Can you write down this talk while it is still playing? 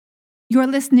You're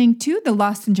listening to the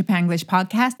Lost in Japanglish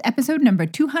podcast, episode number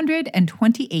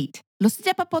 228. ロスジ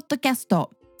ャパポッドキャスト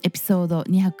エピソード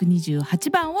228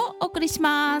番をお送りし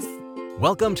ます。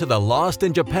 Welcome to the Lost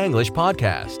in Japanglish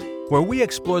podcast, where we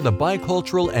explore the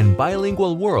bicultural and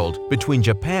bilingual world between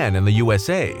Japan and the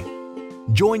USA.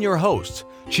 Join your hosts,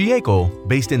 Chieko,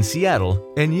 based in Seattle,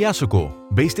 and Yasuko,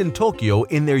 based in Tokyo,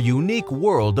 in their unique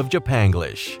world of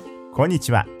Japanglish. こんに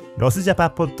ちは。ロスジャパ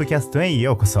ポッドキャストへ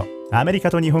ようこそ。アメリ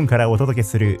カと日本からお届け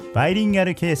するバイリンガ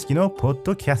ル形式のポッ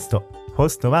ドキャスト。ホ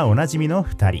ストはおなじみの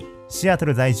2人。シアト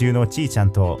ル在住のちーちゃ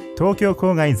んと東京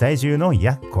郊外在住の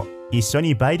やっこ。一緒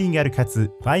にバイリンガルかつ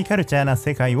バイカルチャーな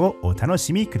世界をお楽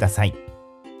しみください。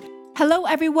Hello,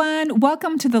 everyone.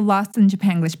 Welcome to the Lost in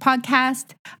Japanglish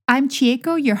podcast. I'm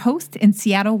Chieko, your host in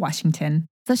Seattle, Washington.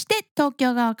 そして東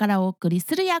京側からお送り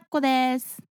するやっこで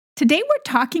す。 Today, we're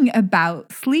talking about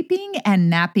sleeping and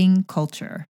napping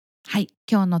culture. はい、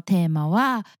今日のテーマ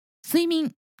は睡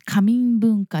眠・仮眠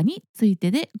文化について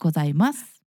でございま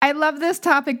す。 I love this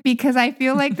topic because I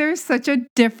feel like there's such a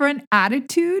different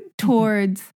attitude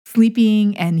towards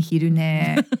sleeping and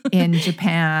hirune in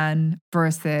Japan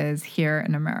versus here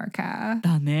in America.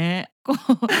 だね。こ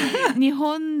う日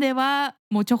本では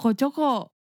もうちょこちょこ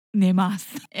寝ま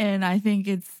す。And I think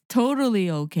it's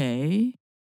totally okay.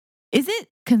 Is it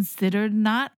considered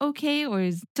not okay? Or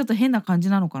is ちょっと変な感じ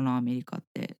なのかなアメリカっ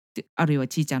て。あるいは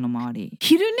ちーちゃんの周り。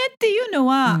 Hirune っていうの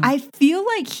は、I feel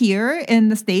like here in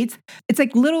the States, it's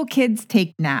like little kids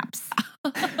take naps.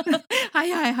 は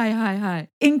いはいはいはいはい。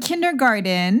 In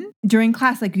kindergarten, during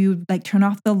class, like you like turn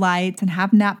off the lights and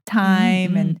have nap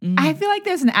time. And I feel like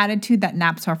there's an attitude that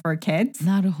naps are for kids.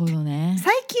 なるほどね。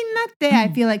最近になって、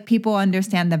I feel like people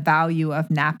understand the value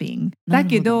of napping. だ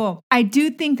けど、I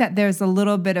do think that there's a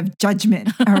little bit of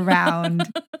judgment around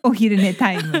お昼寝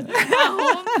タイム。本当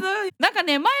なんか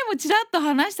ね、前もちらっと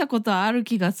話したことはある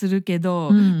気がするけ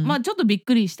ど、まあちょっとびっ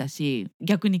くりしたし、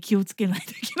逆に気をつけない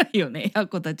といけないよね、やっ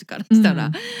こたちからした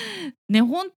ら。ね、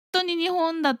本当に日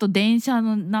本だと電車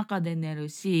の中で寝る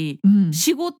し、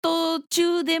仕事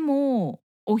中でも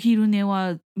お昼寝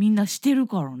はみんなしてる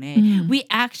からね。We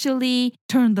actually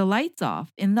turn the lights off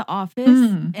in the office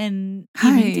and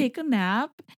even take a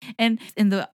nap. And in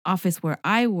the office where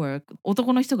I work,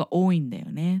 男の人が多いんだよ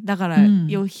ね。だから、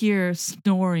you'll hear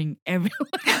snoring everywhere.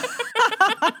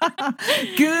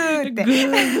 グーって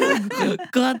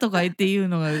ガーとか言って言う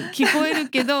のが聞こえる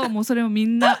けど、もうそれもみ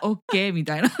んな OK み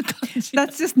たいな感じ。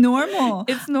That's just normal.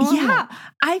 It's normal. Yeah,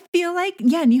 I feel like,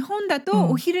 yeah, 日本だと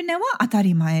お昼寝は当た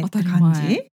り前って感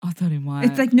じ。当たり前。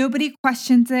It's like nobody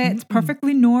questions it. It's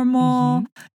perfectly normal.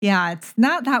 Yeah, it's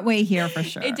not that way here for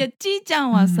sure. じゃあちーちゃ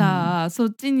んはさ、そ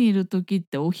っちにいる時っ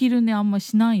てお昼寝あんま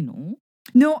しないの？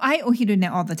 No, I お昼寝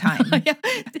all the time.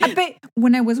 But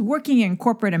when I was working in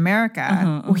corporate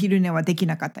America, お昼寝はでき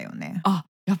なかったよね。あ、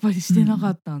やっぱりしてなか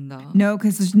ったんだ。No,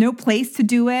 because there's no place to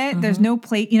do it. There's no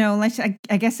place, you know, unless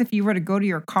I guess if you were to go to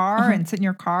your car and sit in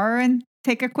your car and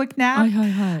take a quick nap. はいは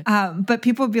いはい。But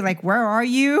people would be like, where are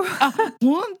you? あ、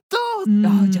本当？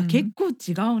あ、じゃあ結構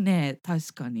違うね。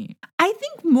確かに。I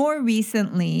think more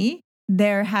recently,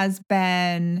 there has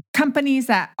been companies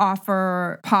that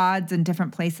offer pods in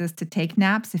different places to take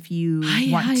naps if you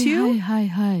want to.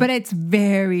 But it's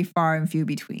very far and few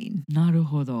between. なる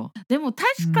ほど。でも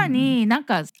確かになん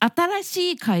か新し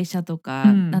い会社とか、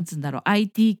なんつうんだろう、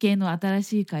IT 系の新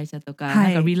しい会社とか、な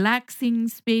んかリラクシング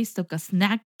スペースとかス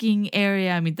ナッキングエリ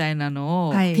アみたいなの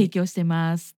を提供して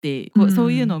ますって、そ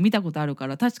ういうのを見たことあるか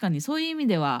ら、確かにそういう意味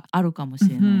ではあるかもし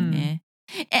れないね。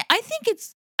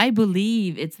I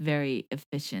believe it's very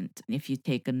efficient if you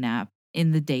take a nap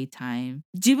in the daytime.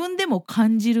 自分でも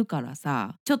感じるから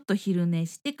さ、ちょっと昼寝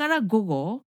してから午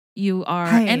後、you are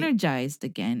energized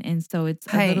again. And so it's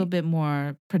a little bit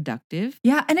more productive.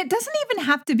 Yeah, and it doesn't even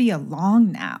have to be a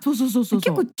long nap. そう。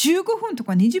結構15分と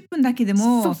か20分だけで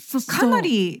もかな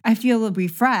り I feel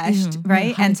refreshed,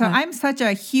 right? And so I'm such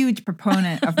a huge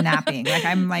proponent of napping. Like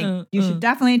I'm like, you should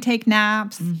definitely take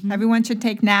naps. Everyone should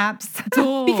take naps.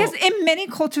 Because in many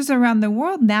cultures around the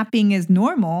world, napping is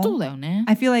normal. そうだよね。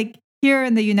I feel like here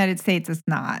in the United States, it's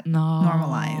not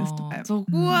normalized. そ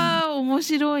こは面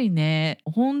白いね。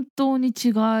本当に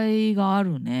違いがあ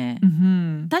るね。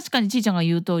確かにちーちゃんが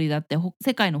言う通りだって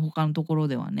世界の他のところ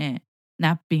ではね、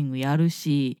ナッピングやる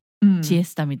し、シエ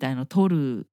スタみたいの取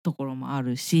るところもあ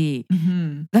るし、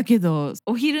だけど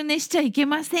お昼寝しちゃいけ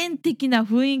ません的な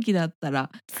雰囲気だった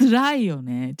ら辛いよ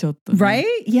ね、ちょっとね。Right?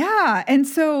 Yeah. And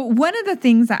so one of the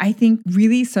things that I think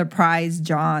really surprised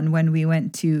John when we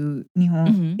went to 日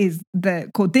本 is the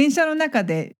こう電車の中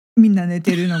でみんな寝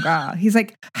てるのが he's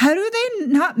like, how do they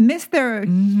not miss their,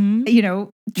 you know,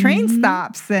 train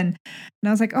stops? And I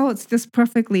was like, oh, it's just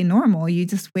perfectly normal. You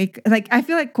just wake, like, I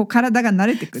feel like こう体が慣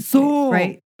れてくって、そう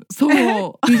right? そう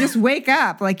You just wake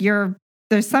up, like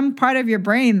there's some part of your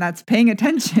brain that's paying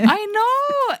attention. I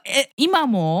know! 今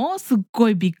もすっご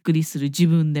いびっくりする自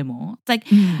分でも。It's like,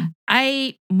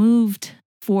 I moved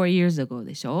 4 years ago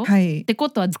でしょ、はい。ってこ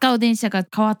とは使う電車が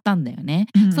変わったんだよね。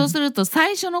そうすると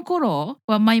最初の頃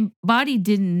は my body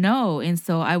didn't know and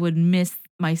so I would miss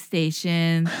my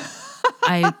station.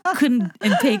 I couldn't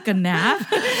take a nap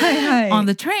はいはい。 on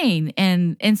the train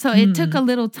and so it took a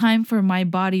little time for my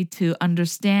body to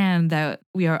understand that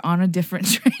we are on a different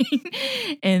train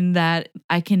and that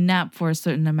I can nap for a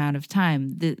certain amount of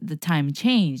time. The time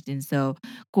changed and so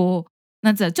こう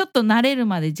なんつうのちょっと慣れる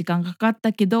まで時間かかっ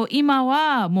たけど今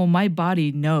はもう my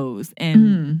body knows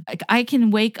and I can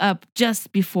wake up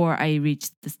just before I reach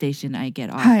the station I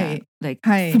get off at. Like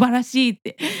素晴らしいっ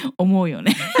て思うよ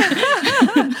ね。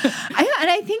And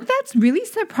I think that's really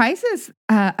surprises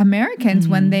Americans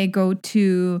when they go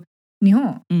to 日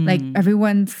本 like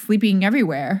everyone's sleeping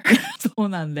everywhere. そう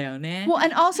なんだよね。 Well,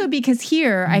 and also because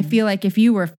here I feel like if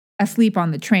you were asleep on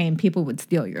the train, people would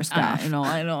steal your stuff.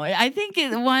 I know. I think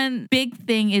one big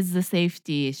thing is the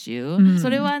safety issue. そ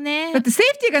れはね。だってセー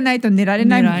フティーがないと寝られ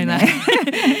ないもんね。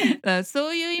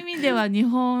そういう意味では日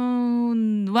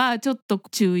本はちょっと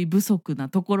注意不足な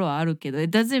ところはあるけど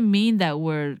it doesn't mean that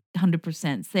we're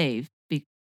 100% safe.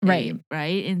 Right.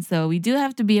 And so we do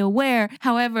have to be aware.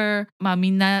 However, まあみ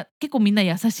んな結構みんな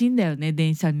優しいんだよね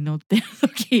電車に乗ってる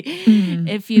時。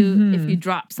If you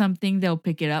drop something, they'll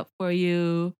pick it up for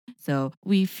you. So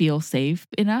we feel safe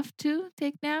enough to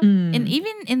take naps. And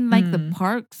even in like the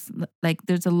parks, like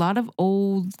there's a lot of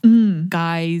old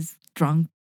guys, drunk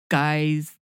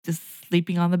guys just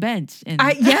sleeping on the bench. And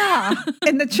Yeah.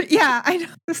 I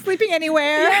know. Sleeping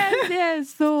anywhere.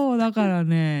 Yes. そうだから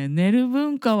ね寝る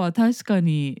文化は確か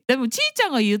にでもちいちゃ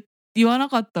んが言わな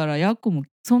かったらやっこも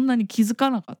そんなに気づ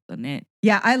かなかったね。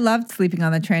Yeah, I loved sleeping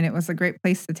on the train. It was a great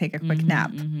place to take a quick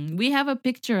nap. We have a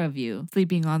picture of you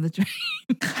sleeping on the train.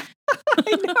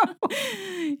 I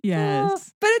know.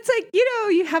 Yes. But it's like, you know,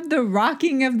 you have the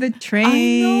rocking of the train.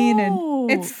 I know.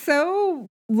 And it's so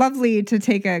lovely to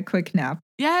take a quick nap.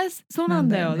 Yes. そうなん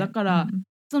だよ。だから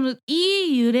その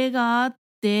いい揺れがあっ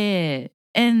て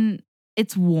and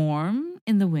it's warm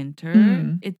in the winter.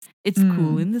 It's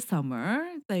cool in the summer.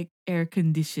 Like air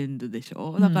conditioned でし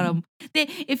ょ。だからで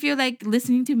if you're like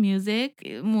listening to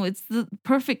music もう it's the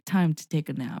perfect time to take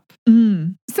a nap.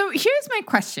 So here's my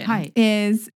question はい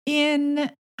is in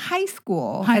high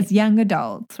school はい as young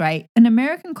adults, right? In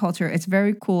American culture, it's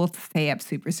very cool to stay up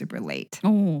super, super late.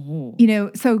 おう You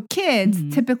know, so kids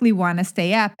typically want to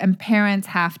stay up and parents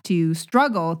have to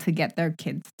struggle to get their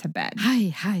kids to bed. は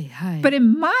いはいはい。 But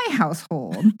in my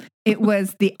household, it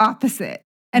was the opposite.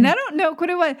 And I don't know, こ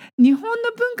れは日本の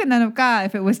文化なのか if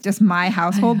it was just my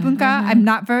household 文化 I'm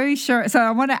not very sure. So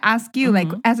I want to ask you,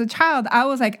 like, as a child, I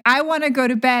was like, I want to go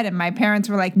to bed. And my parents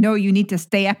were like, no, you need to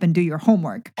stay up and do your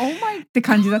homework. Oh my って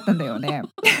感じだったんだよね。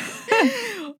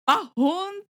あ、ほ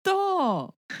ん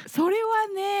と。それは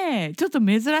ね、ちょっと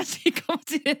珍しいかも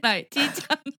しれない。ちいち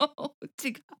ゃんのお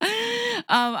家が。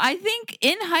I think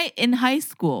in high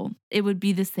school, it would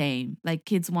be the same. Like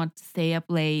kids want to stay up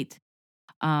late.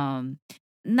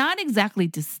 Not exactly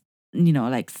to, you know,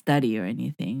 like study or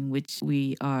anything, which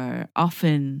we are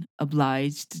often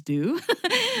obliged to do.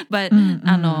 But,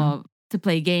 to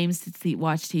play games, to sleep,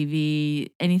 watch TV,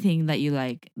 anything that you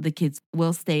like, the kids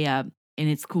will stay up and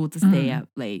it's cool to stay up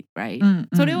late, right?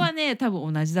 それはね、多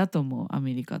分同じだと思う、ア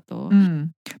メリカと。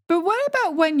But what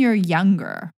about when you're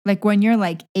younger? Like when you're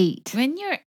like 8 When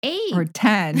you're 8 or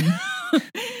 10?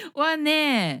 は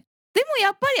ね、でも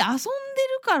やっぱり遊んでる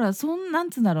からなん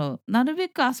つうんだろうなるべ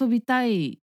く遊びたい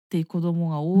っていう子供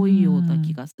が多いような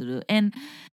気がする。And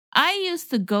I used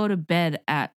to go to bed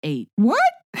at 8. What?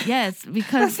 Yes, That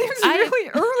because seems really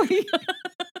early.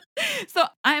 So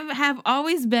I have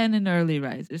always been an early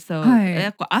riser. So は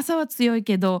い朝は強い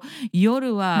けど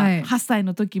夜ははい8歳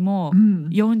の時も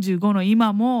45の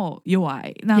今も弱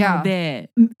い。なので、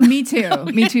Me too.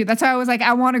 Me too. That's why I was like,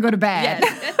 I want to go to bed. Yes.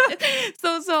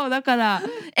 そうそうだから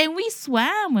and we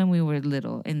swam when we were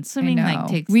little and I swimming know. like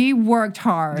takes We worked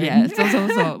hard. Yeah,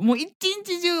 そうもう一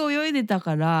日中泳いでた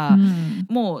から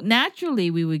もう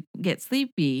naturally we would get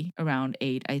sleepy around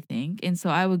 8 I think and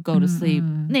so I would go to sleep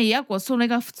ねやっこそれ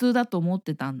が普通だと思っ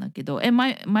てたんだけど and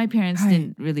my parents はい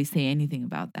didn't really say anything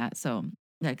about that so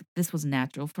like this was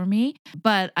natural for me.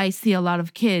 But I see a lot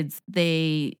of kids,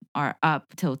 they are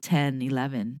up till 10,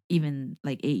 11, even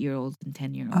like 8-year-olds and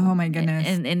 10-year-olds. Oh my goodness.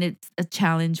 And it's a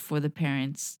challenge for the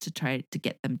parents to try to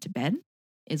get them to bed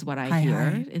is what I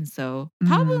hear. And so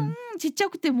多分ちっちゃ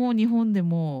くても日本で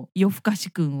も夜更か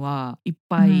しくんはいっ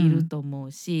ぱいいると思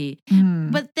うし、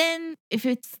but then if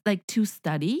it's like too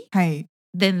study,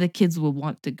 then the kids will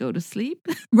want to go to sleep.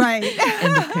 Right.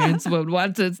 And the parents would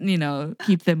want to,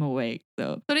 keep them awake.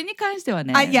 So それに関しては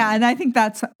ね。Yeah, and I think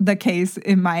that's the case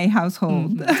in my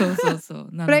household. そう。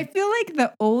But I feel like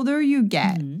the older you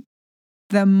get,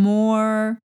 the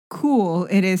more cool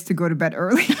it is to go to bed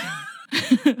early.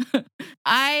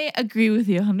 I agree with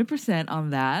you 100% on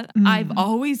that. I've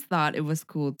always thought it was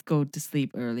cool to go to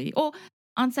sleep early. Oh,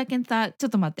 on second thought, ちょっ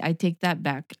と待って、I take that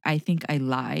back. I think I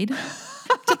lied.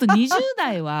 ちょっと20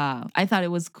代は I thought it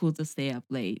was cool to stay up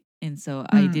late. And so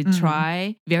I did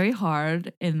try very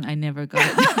hard and I never got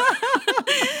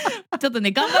it. ちょっと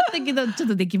ね、頑張ったけど、ちょっ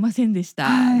とできませんでした。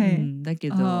だけ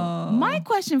ど、my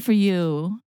question for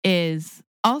you is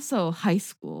also high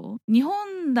school. 日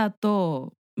本だ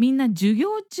とみんな授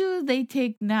業中 they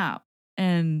take nap.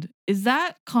 And is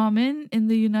that common in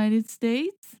the United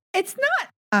States? It's not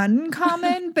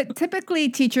uncommon, but typically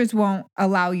teachers won't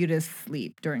allow you to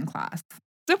sleep during class.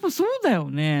 やっぱそうだ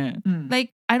よね。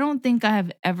Like, I don't think I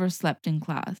have ever slept in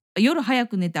class. 夜早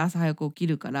く寝て朝早く起き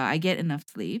るから I get enough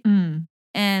sleep.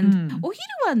 And お昼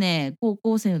はね、高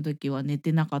校生の時は寝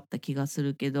てなかった気がす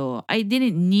るけど I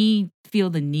didn't feel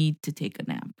the need to take a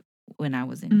nap when I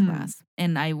was in class.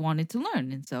 And I wanted to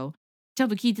learn. And so ちゃん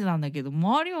と聞いてたんだけど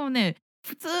周りはね、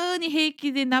普通に平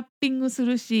気でナッピングす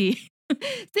るし先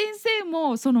生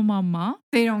もそのまんま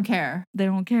They don't care. They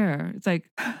don't care. It's like,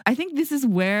 I think this is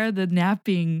where the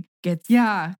napping gets...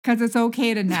 Yeah, because it's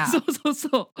okay to nap.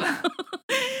 そう。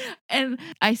And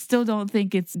I still don't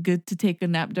think it's good to take a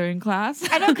nap during class.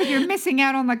 I know, because you're missing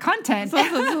out on the content.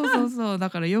 そう。だ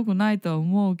から良くないとは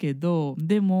思うけど、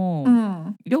で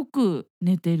も、よく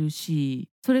寝てるし、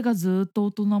それがずっと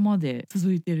大人まで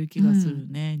続いてる気がする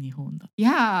ね、日本だ。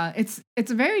Yeah, it's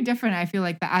very different, I feel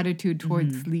like, the attitude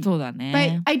towards sleep. そうだね。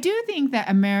But I do think that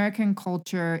American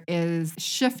culture is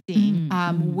shifting,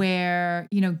 where,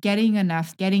 getting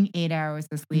 8 hours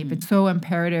of sleep, it's so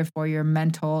imperative for your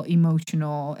mental,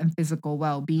 emotional, and physical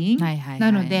well-being.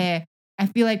 なので、I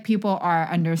feel like people are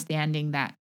understanding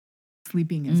that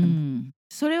sleeping is important.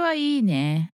 それはいい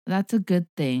ね。That's a good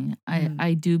thing.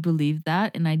 I do believe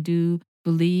that, and I do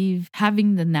believe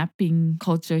having the napping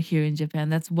culture here in Japan,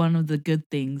 that's one of the good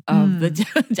things of the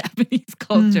Japanese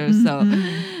culture. So,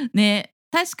 ね、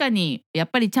確かにやっ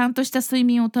ぱりちゃんとした睡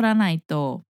眠を取らない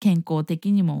と健康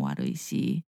的にも悪い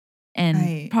し、and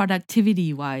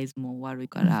productivity wise も悪い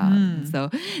から、so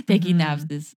taking naps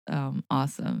is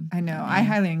awesome. I know. I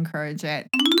highly encourage it.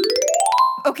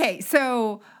 Okay,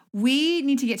 so we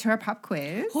need to get to our pop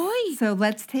quiz. So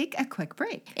let's take a quick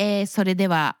break. それで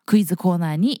はクイズコー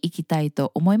ナーに行きたい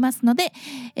と思いますの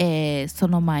で、そ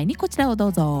の前にこちらをど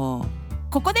うぞ。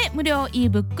ここで無料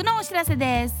ebook のお知らせ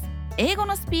です。英語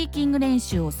のスピーキング練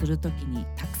習をするときに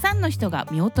たくさんの人が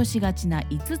見落としがちな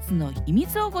5つの秘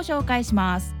密をご紹介し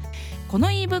ます。この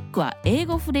ebook は英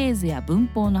語フレーズや文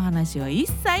法の話は一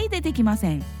切出てきま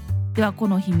せん。ではこ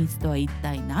の秘密とは一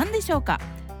体何でしょうか。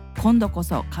今度こ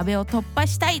そ壁を突破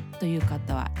したいという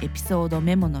方はエピソード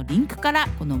メモのリンクから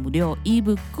この無料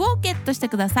ebook をゲットして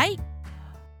ください。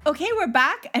Okay, we're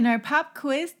back and our pop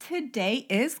quiz today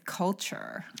is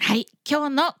culture. はい、今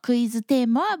日のクイズテー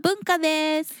マは文化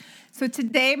です。So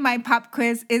today my pop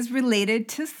quiz is related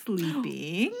to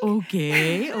sleeping.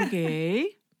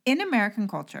 Okay. In American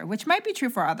culture, which might be true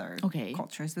for other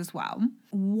cultures as well,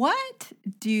 what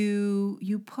do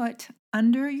you put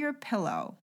under your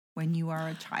pillow when you are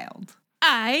a child?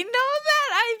 I know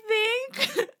that, I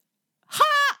think.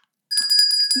 Ha!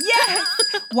 Yes!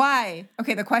 Why?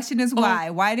 Okay, the question is why.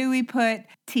 Why do we put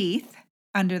teeth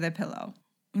under the pillow?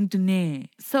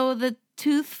 So the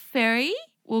tooth fairy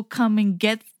will come and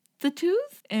get the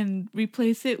tooth and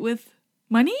replace it with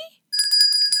money?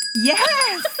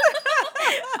 Yes!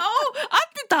 Oh, 合っ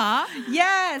てた?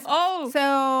 Yes. Oh.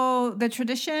 So the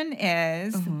tradition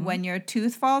is when your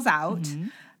tooth falls out,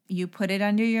 you put it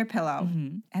under your pillow,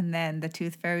 and then the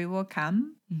tooth fairy will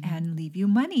come and leave you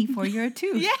money for your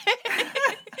tooth.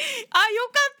 あ、よ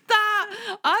かっ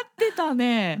た合ってた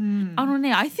ね、あの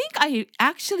ね I think I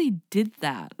actually did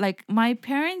that. Like my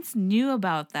parents knew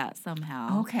about that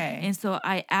somehow. Okay. And so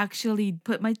I actually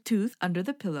put my tooth under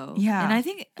the pillow. Yeah. And I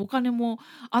think お金も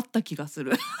あった気がす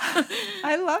る。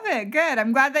I love it. Good.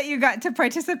 I'm glad that you got to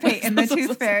participate in the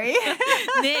tooth fairy.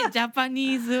 ね、ジャパ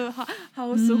ニーズハ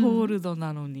ウスホールド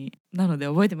なのに、なので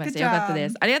覚えてました。よかったで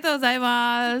す。ありがとうござい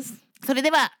ます。それ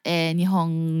では、日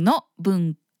本の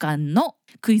文化の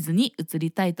クイズに移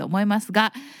りたいと思います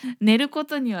が、寝るこ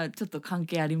とにはちょっと関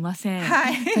係ありません。は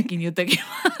い。先に言っておき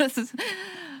ます。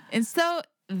And so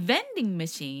vending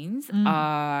machines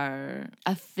are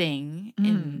a thing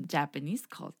in Japanese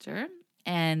culture,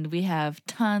 and we have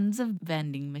tons of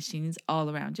vending machines all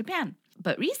around Japan.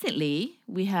 But recently,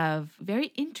 we have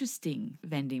very interesting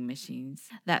vending machines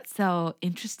that sell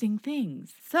interesting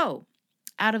things. So,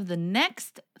 out of the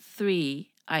next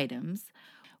 3 items,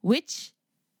 which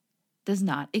does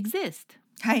not exist?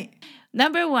 はい。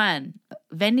Number 1,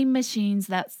 vending machines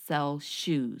that sell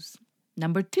shoes.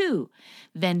 Number 2,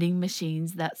 vending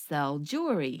machines that sell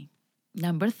jewelry.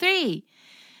 Number 3,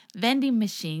 vending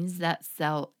machines that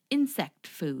sell insect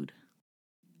food.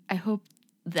 I hope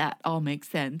that all makes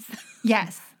sense.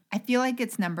 Yes. I feel like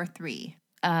it's number 3.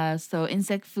 So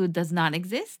insect food does not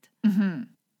exist?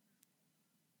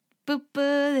 ぷっぷ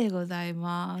ーでござい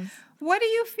ます。What do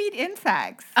you feed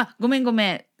insects? あ、ごめ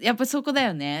ん。やっぱそこだ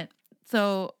よね。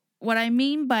So, what I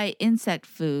mean by insect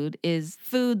food is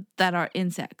food that are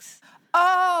insects.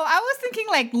 Oh, I was thinking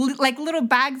like little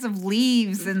bags of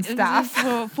leaves and stuff.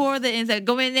 For the insect.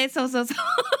 ごめんね。そう。す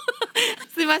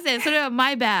いません。それは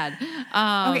my bad.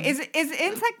 Okay, is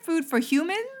insect food for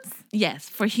humans? Yes,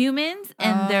 for humans,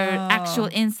 and they're actual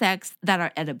insects that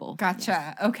are edible.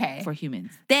 Gotcha. Okay. For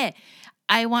humans. で、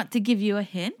I want to give you a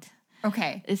hint.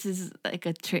 Okay. This is like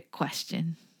a trick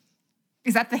question.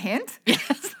 Is that the hint?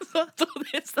 Yes. そう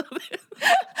です。I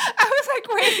was like,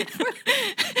 wait.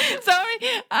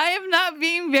 Sorry, I am not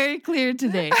being very clear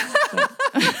today.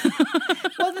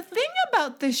 Well, the thing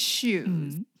about the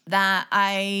shoes that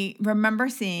I remember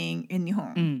seeing in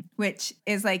Nihon, which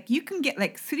is like you can get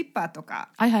like slipper とか.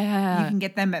 You can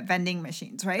get them at vending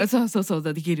machines, right? そう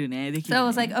できるね。So I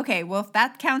was like, okay, well, if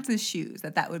that counts as shoes,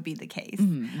 that would be the case.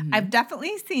 I've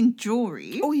definitely seen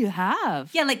jewelry. Oh, you have?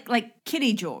 Yeah, like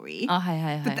kitty jewelry.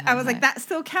 But I was like, that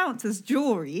still counts as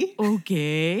jewelry.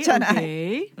 Okay.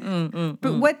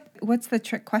 But what's the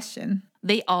trick question?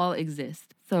 They all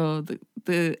exist. So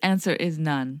the answer is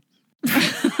none.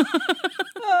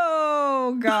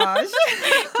 Oh, gosh.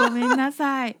 ごめんな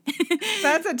さい。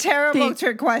That's a terrible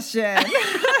trick question. っ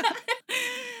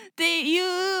てい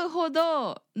うほ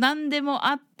ど何でも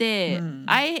あって、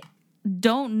I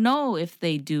don't know if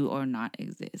they do or not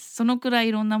exist. そのくらい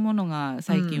いろんなものが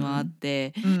最近はあっ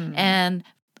て、and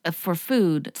for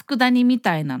food 佃煮み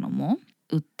たいなのも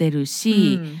売ってる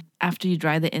し、after you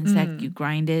dry the insect, you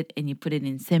grind it and you put it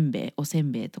in おせ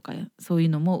んべいとかそういう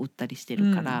のも売ったりして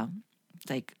るから、it's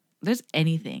like there's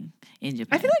anything in Japan.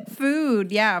 I feel like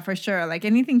food, yeah, for sure. Like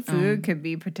anything food could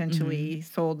be potentially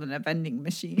sold in a vending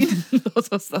machine.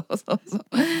 そ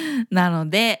う。なの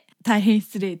で、大変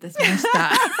失礼いたしまし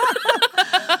た。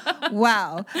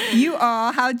Wow. You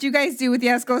all, how'd you guys do with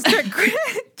Yasuko's trick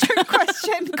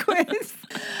question quiz?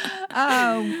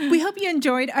 We hope you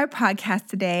enjoyed our podcast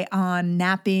today on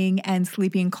napping and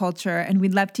sleeping culture, and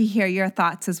we'd love to hear your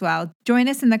thoughts as well. Join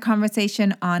us in the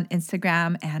conversation on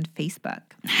Instagram and Facebook.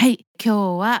 はい、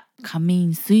今日は仮眠、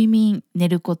睡眠、寝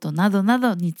ることなどな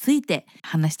どについて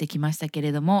話してきましたけ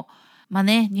れども、まあ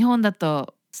ね、日本だ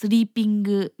とスリーピン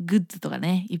ググッズとか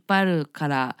ね、いっぱいあるか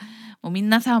ら、もう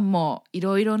皆さんもい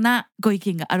ろいろなご意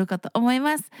見があるかと思い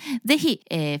ます。ぜひ、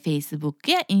Facebook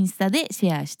やインスタでシ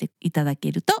ェアしていただ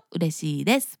けると嬉しい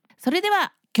です。それで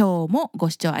は今日も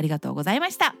ご視聴ありがとうございま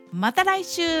した。また来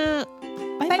週。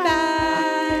バイバイ。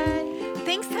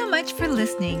Thanks so much for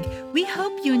listening. We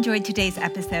hope you enjoyed today's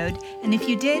episode. And if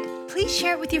you did, please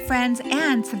share it with your friends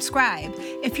and subscribe.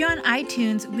 If you're on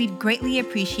iTunes, we'd greatly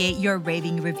appreciate your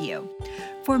raving review.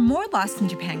 For more Lost in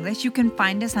Japanglish, you can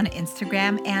find us on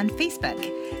Instagram and Facebook.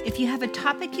 If you have a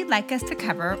topic you'd like us to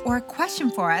cover or a question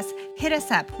for us, hit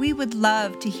us up. We would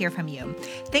love to hear from you.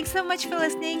 Thanks so much for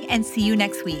listening and see you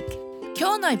next week.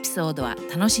 今日のエピソードは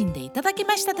楽しんでいただけ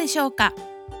ましたでしょうか？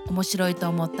面白いと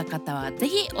思った方はぜ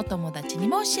ひお友達に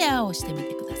もシェアをしてみ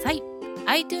てください。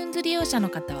iTunes 利用者の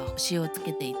方は星をつ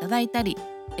けていただいたり、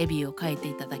レビューを書いて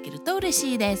いただけると嬉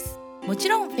しいです。もち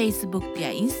ろん Facebook や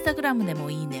Instagram で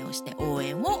もいいねをして応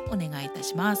援をお願いいた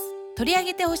します。取り上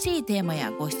げてほしいテーマ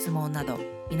やご質問など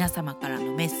皆様から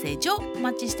のメッセージをお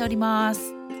待ちしておりま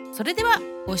す。それでは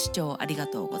ご視聴ありが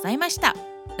とうございました。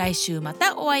来週ま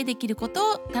たお会いできるこ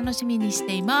とを楽しみにし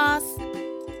ています。